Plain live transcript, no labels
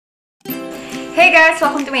Hey guys!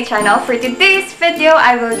 Welcome to my channel. For today's video,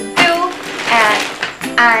 I will do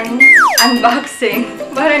an unboxing.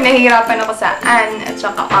 Parang nahihirapan ako sa an at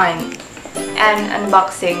saka on. An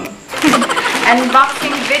unboxing.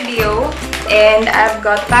 Unboxing video. And I've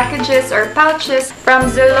got packages or pouches from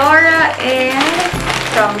Zalora and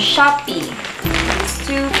from Shopee. These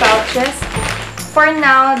two pouches. For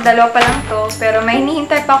now, dalawa pa lang to. Pero may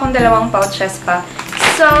hinihintay pa akong dalawang pouches pa.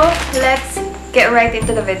 So, let's get right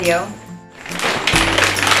into the video.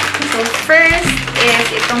 So, first is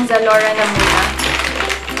itong Zalora na muna.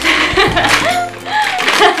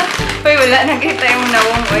 Uy, wala. Nakita yung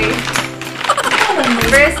nawong, uy.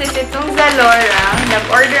 First is itong Zalora.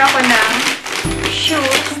 Nag-order ako ng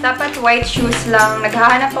shoes. Dapat white shoes lang.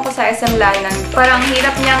 Naghahanap ako sa SM Lanan. Parang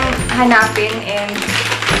hirap niyang hanapin and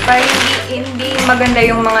parang hindi maganda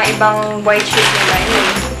yung mga ibang white shoes nila.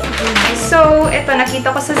 So, ito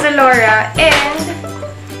nakita ko sa Zalora and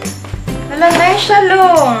wala na yung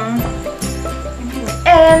shalong.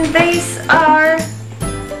 And these are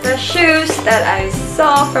the shoes that I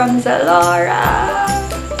saw from Zalora.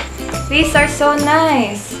 These are so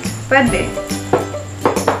nice. Pwede.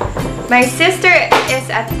 My sister is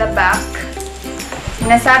at the back.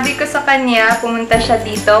 Nasabi ko sa kanya, pumunta siya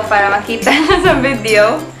dito para makita niya sa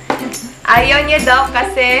video. Ayaw niya daw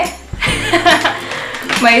kasi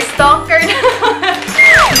may stalker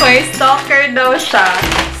may stalker daw siya.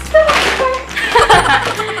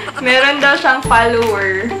 Meron daw siyang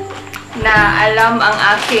follower na alam ang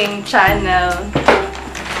aking channel.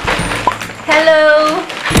 Hello!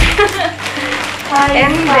 Hi,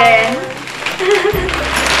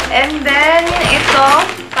 and then, ito,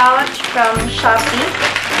 pouch from Shopee.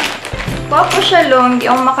 Wapo siya long, di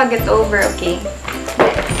ako makaget over, okay?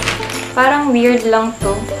 Parang weird lang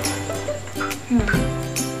to.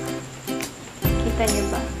 Kita niyo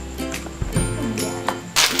ba?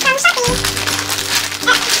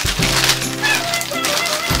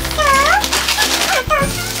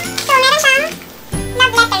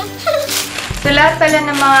 So, lahat pala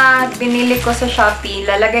ng mga binili ko sa Shopee,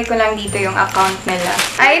 lalagay ko lang dito yung account nila.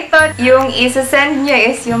 I thought yung isa-send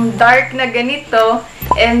niya is yung dark na ganito.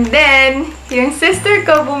 And then, yung sister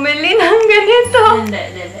ko bumili ng ganito.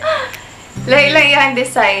 Lahi-lahihan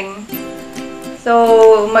design.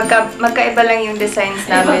 So, magkaiba lang yung designs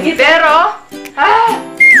namin. Pero,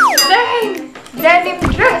 design! Denim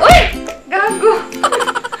dress! Uy! Gago!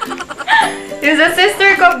 Yung sa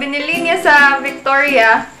sister ko, binili niya sa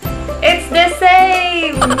Victoria. It's the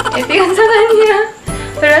same! Ito yung sa kanya.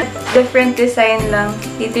 Pero, different design lang.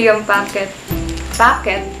 Dito yung pocket.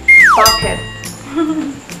 Pocket?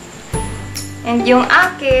 And yung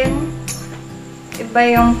akin, iba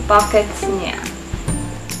yung pockets niya.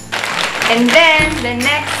 And then, the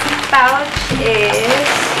next pouch is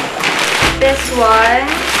this one.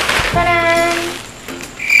 Taran!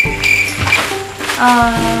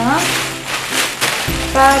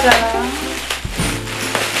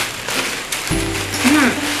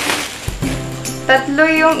 Tatlo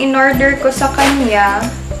yung in-order ko sa kanya.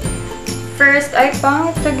 First, ay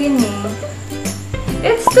pangit na gini.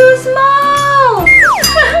 It's too small!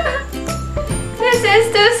 This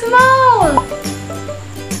is too small!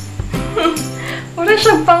 Wala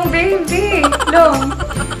siyang pang baby. Long.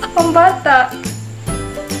 Pang bata.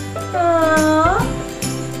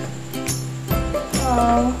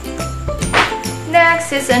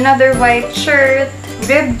 Next is another white shirt.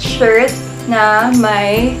 Ribbed shirt na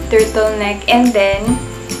may turtleneck and then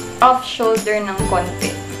off-shoulder ng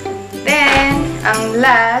konti. Then, ang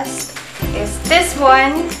last is this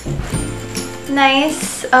one.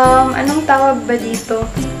 Nice, anong tawag ba dito?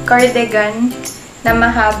 Cardigan na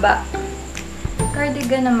mahaba.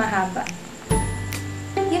 Cardigan na mahaba.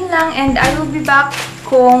 Yun lang, and I will be back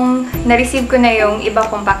kung na-receive ko na yung iba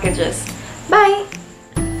kong packages. Bye!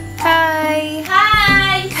 Hi!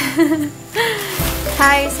 Hi!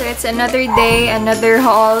 Hi! So, it's another day, another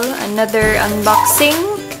haul, another unboxing.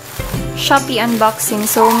 Shopee unboxing.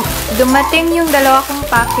 So, dumating yung dalawa kong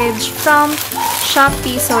package from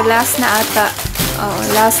Shopee. So, last na ata.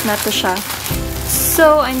 Last na to siya.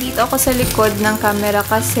 So, andito ako sa likod ng camera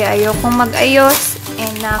kasi ayokong mag-ayos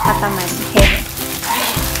and nakakatamad.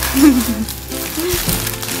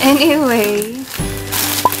 Anyway,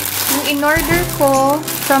 yung in-order ko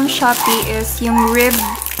from Shopee is yung rib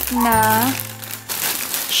na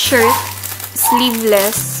shirt,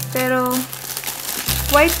 sleeveless, pero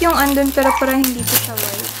white yung andun, pero parang hindi to siya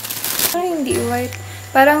white. Parang hindi white.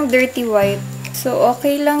 Parang dirty white. So,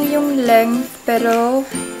 okay lang yung length, pero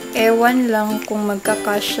ewan lang kung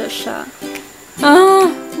magkakasya siya.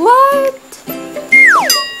 What?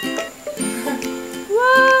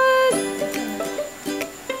 What?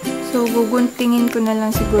 So, guguntingin ko na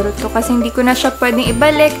lang siguro to kasi hindi ko na siya pwedeng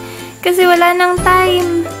ibalik kasi wala nang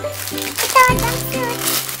time. Ito, jumpsuit.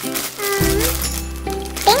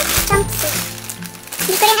 Pink jumpsuit.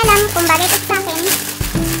 Hindi ko rin alam kung bagay ito sa akin.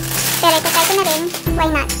 Pero ito try ko na rin. Why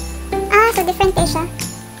not? So different eh siya.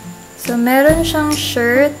 So, meron siyang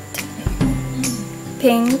shirt.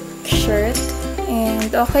 Pink shirt. And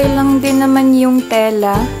okay lang din naman yung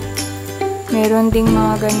tela. Meron ding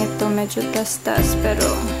mga ganito, medyo tas-tas, pero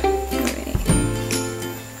okay.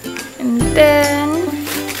 And then,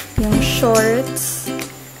 yung shorts.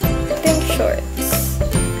 Pink shorts.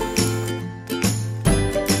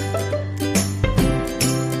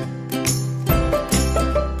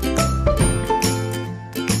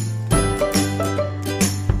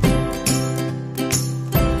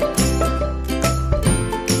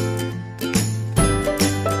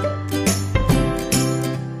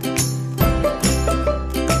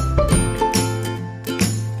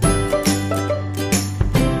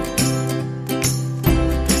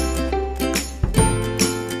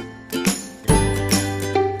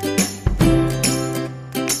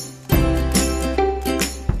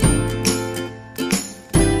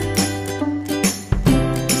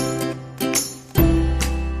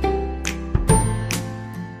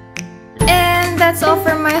 That's all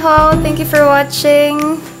for my haul. Thank you for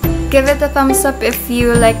watching. Give it a thumbs up if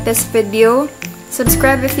you like this video.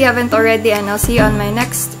 Subscribe if you haven't already, and I'll see you on my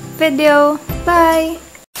next video. Bye!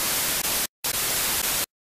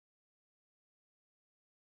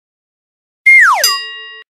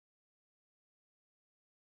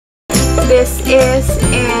 This is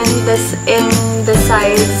in the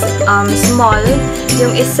size small.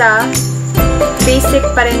 Yung isa basic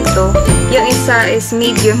pa rin to. Yung isa is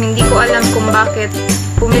medium. Hindi ko alam kung bakit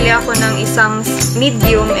pumili ako ng isang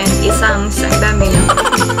medium and isang dami, no?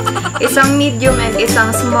 Isang medium and isang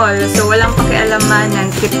small. So, walang pakialamanan.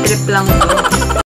 Trip-trip lang to.